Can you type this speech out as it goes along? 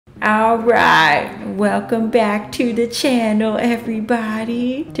Alright, welcome back to the channel,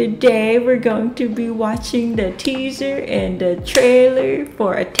 everybody. Today we're going to be watching the teaser and the trailer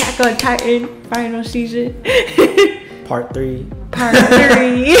for Attack on Titan final season. Part 3. Part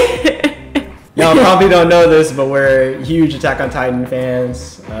 3. Y'all probably don't know this, but we're huge Attack on Titan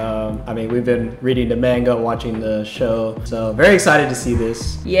fans. I mean, we've been reading the manga, watching the show, so very excited to see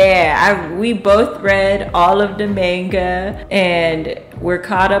this. Yeah, we both read all of the manga and we're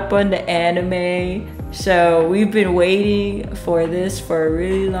caught up on the anime. So we've been waiting for this for a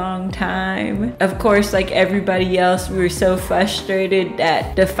really long time. Of course, like everybody else, we were so frustrated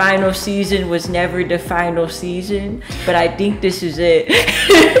that the final season was never the final season, but I think this is it.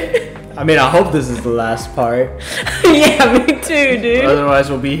 I mean, I hope this is the last part. Yeah, me too, dude. Otherwise,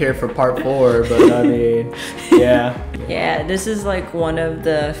 we'll be here for part 4, but I mean, yeah. Yeah, this is like one of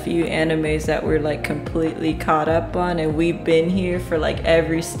the few animes that we're like completely caught up on, and we've been here for like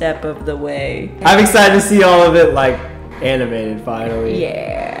every step of the way. I'm excited to see all of it like animated finally.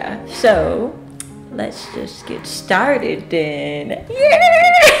 Yeah, so let's just get started then.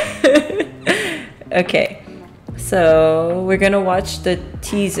 Yeah! Okay. So we're gonna watch the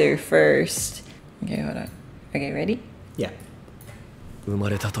teaser first. Okay, hold on. Okay, ready? Yeah. 生ま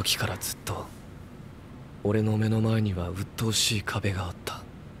れた時からずっと俺の目の前には鬱陶しい壁があった。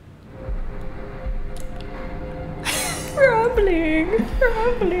 Rumbling.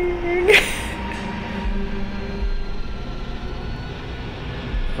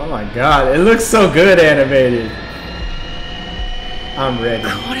 Oh my god, it looks so good animated. I'm ready. こ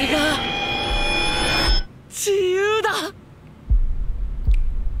れが自由だ。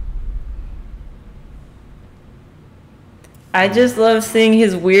 I just love seeing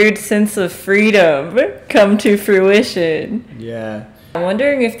his weird sense of freedom come to fruition. Yeah. I'm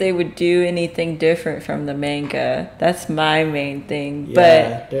wondering if they would do anything different from the manga. That's my main thing.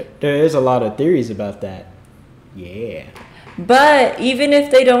 Yeah, there is a lot of theories about that. Yeah. But even if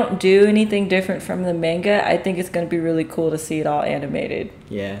they don't do anything different from the manga, I think it's going to be really cool to see it all animated.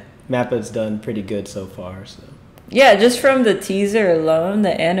 Yeah. Mappa's done pretty good so far, so. Yeah, just from the teaser alone,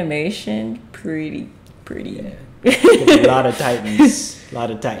 the animation, pretty. Yeah. A lot of Titans. A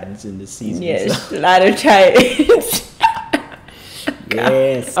lot of Titans in this season. Yes, so. a lot of Titans.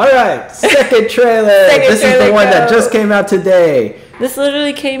 Yes. Alright, second trailer. This is the one that just came out today. This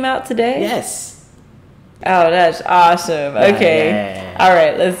literally came out today? Yes. Oh, that's awesome. Okay. Yeah.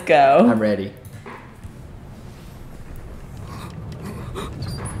 Alright, let's go. I'm ready.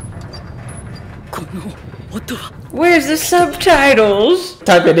 Where's the subtitles?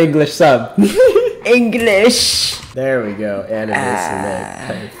 Type in English sub. English. There we go. Anime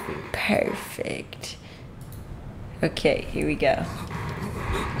select. Perfect. Perfect. Okay, here we go.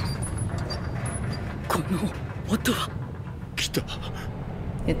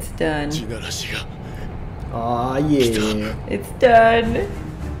 It's done. Aw, yeah. It's done.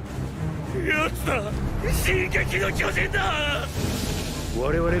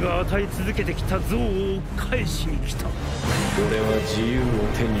 我々が与え続けてきた憎悪を返しに来た。俺は自由を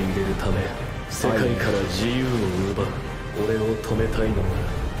手に入れるため世界から自由を奪う。俺を止めたいのなら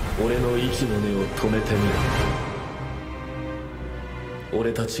俺の息の根を止めてみろ。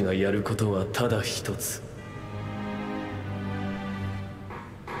俺たちがやることはただ一つ。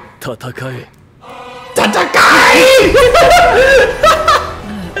戦え。戦いリヴ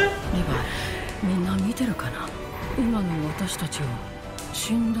ァイ、みんな見てるかな。今の私たちを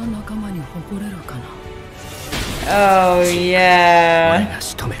死んだ仲間に誇れるかな。Oh, yeah. 俺が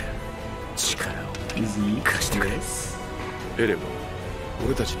仕留める。力を貸してくれ。エレンは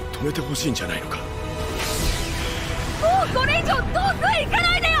俺たちに止めてほしいんじゃないのか。もうこれ以上遠くへ行か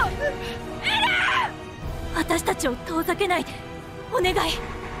ないでよ。エレン！私たちを遠ざけないで。お願い。帰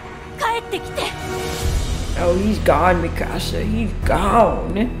ってきて。Oh, he's gone, Mikasa. He's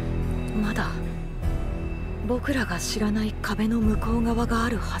gone. まだ僕らが知らない壁の向こう側があ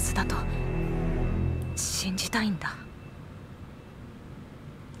るはずだと信じたいんだ。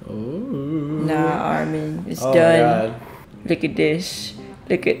Nah, Armin, it's Oh, done. God. Look at this.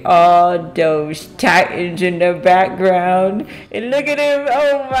 Look at all those Titans in the background. And look at him.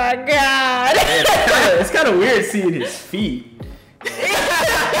 Oh my god. It's kind of weird seeing his feet.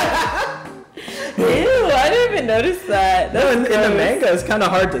 Ew, I didn't even notice that. No, in the gross. manga, it's kind of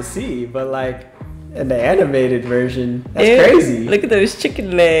hard to see, but like in the animated version. That's Ew, crazy. Look at those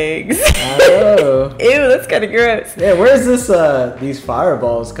chicken legs. I know. Ew, that's kind of gross. Yeah, where's this these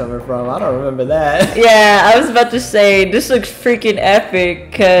fireballs coming from? I don't remember that. Yeah, I was about to say, this looks freaking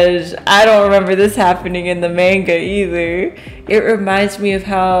epic because I don't remember this happening in the manga either. It reminds me of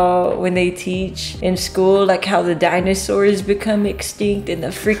how when they teach in school, like how the dinosaurs become extinct and the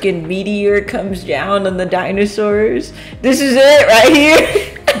freaking meteor comes down on the dinosaurs. This is it right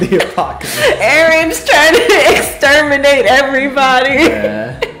here. The apocalypse. Aaron's trying to exterminate everybody.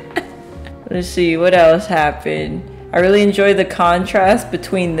 Yeah. Let's see, what else happened? I really enjoy the contrast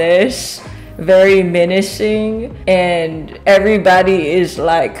between this, very menacing, and everybody is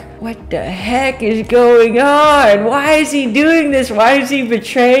like, what the heck is going on? Why is he doing this? Why is he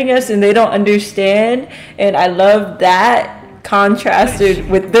betraying us? And they don't understand. And I love that contrasted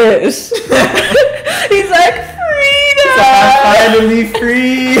with this. He's like, Finally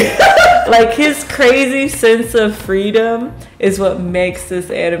free. like his crazy sense of freedom is what makes this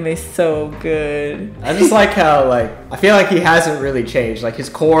anime so good. I just like how I feel like he hasn't really changed. Like his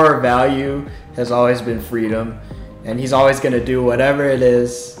core value has always been freedom, and he's always gonna do whatever it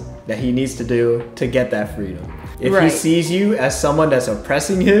is that he needs to do to get that freedom. If he Right. sees you as someone that's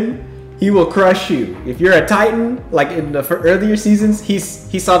oppressing him, he will crush you. If you're a Titan, like in the earlier seasons, he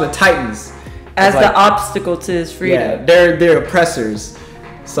saw the Titans As like, the obstacle to his freedom. yeah, they're oppressors.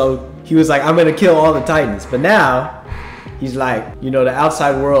 So he was like, I'm gonna kill all the Titans. But now he's like, the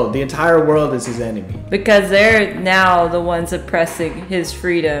outside world, the entire world is his enemy. Because they're now the ones oppressing his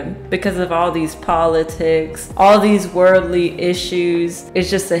freedom because of all these politics, all these worldly issues. It's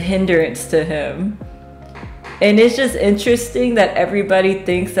just a hindrance to him. And it's just interesting that everybody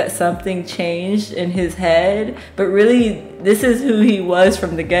thinks that something changed in his head, but really this is who he was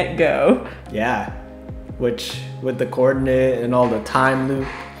from the get-go. Yeah, which with the coordinate and all the time loop,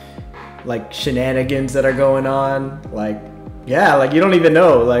 like shenanigans that are going on, you don't even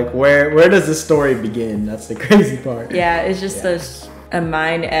know, where does the story begin? That's the crazy part. Yeah, it's just a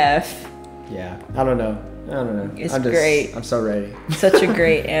mind F. Yeah, I don't know. It's great. I'm so ready. Such a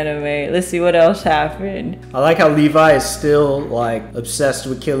great anime. Let's see what else happened. I like how Levi is still obsessed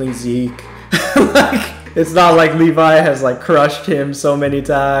with killing Zeke. It's not like Levi has crushed him so many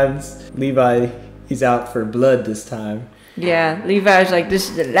times. Levi, he's out for blood this time. Yeah, Levi's like, this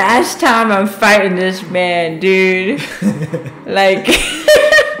is the last time I'm fighting this man, dude.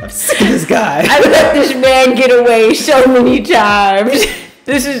 I'm sick of this guy. I let this man get away so many times.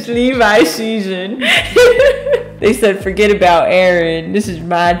 This is Levi's season. They said, forget about Aaron. This is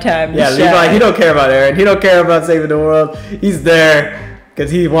my time to shine. Levi, he don't care about Aaron. He don't care about saving the world. He's there because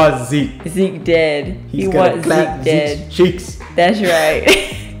he wants Zeke. Zeke dead. He's He gonna wants clap Zeke dead. Zeke's cheeks. That's right.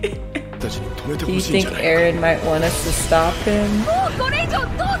 たちに止めて Do ほ you しいんじ think ゃない Aaron might want us to stop him? もうこれ以上遠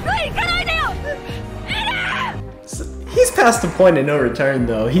くへ行かないでよ。 He's past the point of no return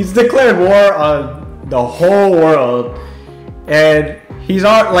though. He's declared war on the whole world. And he's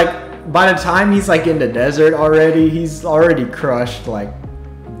all by the time he's in the desert already, he's already crushed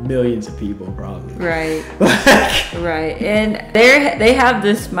millions of people probably. Right. Right. And they have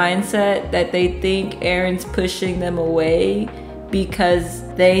this mindset that they think Aaron's pushing them away because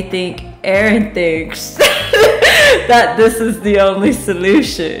they think Aaron thinks that this is the only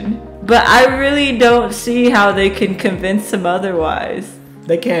solution. But I really don't see how they can convince him otherwise.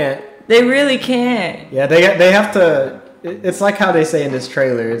 They can't. They really can't. Yeah, they have to. It's like how they say in this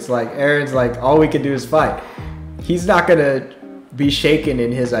trailer. It's like Aaron's all we can do is fight. He's not gonna be shaken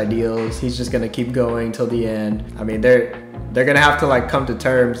in his ideals. He's just gonna keep going till the end. I mean, they're gonna have to come to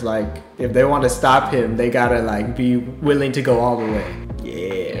terms. If they want to stop him, they gotta be willing to go all the way.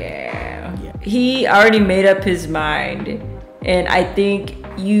 Yeah. He already made up his mind, and I think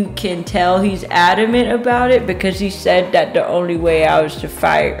you can tell he's adamant about it because he said that the only way out is to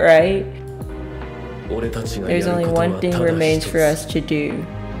fight, right? 俺たちが There's やる only ことは one thing ただ remains 一 for つ us to do.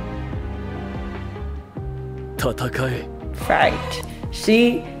 戦え Fight.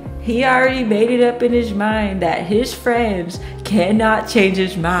 See, he already made it up in his mind that his friends cannot change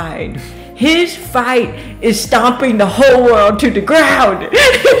his mind. His fight is stomping the whole world to the ground.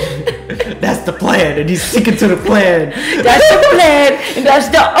 That's the plan, and he's sticking to the plan. That's the plan, and that's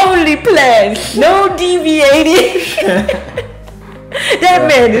the only plan. No deviating. That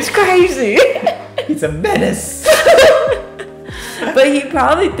man is crazy. He's a menace. But he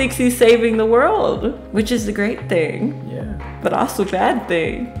probably thinks he's saving the world, which is a great thing, Yeah. but also a bad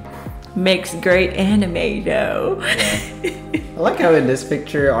thing. Makes great anime though. I like how in this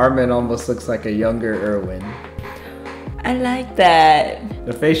picture, Armin almost looks like a younger Erwin. I like that.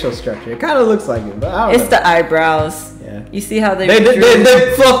 The facial structure, it kind of looks like it, but I don't It's know. the eyebrows. Yeah. Yeah. You see how they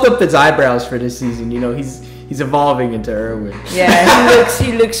They fluffed up his eyebrows for this season. You know, he's evolving into Erwin. Yeah,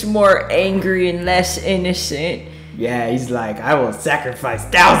 he looks more angry and less innocent. Yeah, he's like, I will sacrifice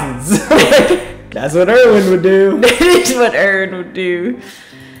thousands. That's what Erwin would do. That is what Erwin would do.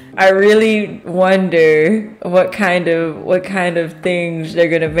 I really wonder what kind of things they're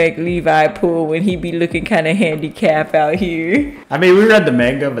gonna make Levi pull when he be looking kind of handicapped out here. I mean, we read the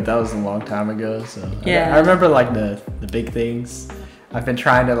manga, but that was a long time ago. So yeah, I remember like the big things. I've been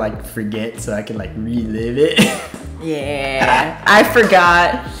trying to like forget so I can like relive it. Yeah, I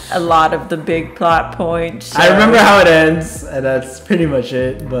forgot a lot of the big plot points. So. I remember how it ends, and that's pretty much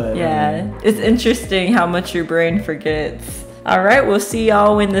it. But yeah, it's interesting how much your brain forgets. All right, we'll see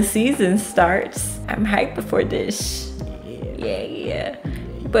y'all when the season starts. I'm hyped for this. Yeah.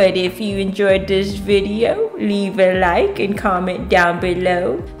 But if you enjoyed this video, leave a like and comment down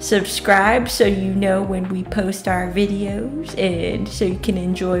below. Subscribe so you know when we post our videos and so you can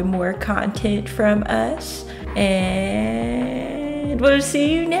enjoy more content from us. And we'll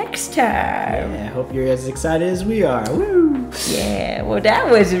see you next time. Yeah, I hope you're as excited as we are. Woo! Yeah, well that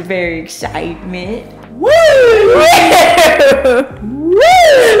was a very excitement. Woo! Woo!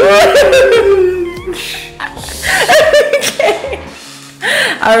 Okay.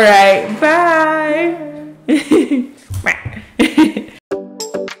 All right, bye.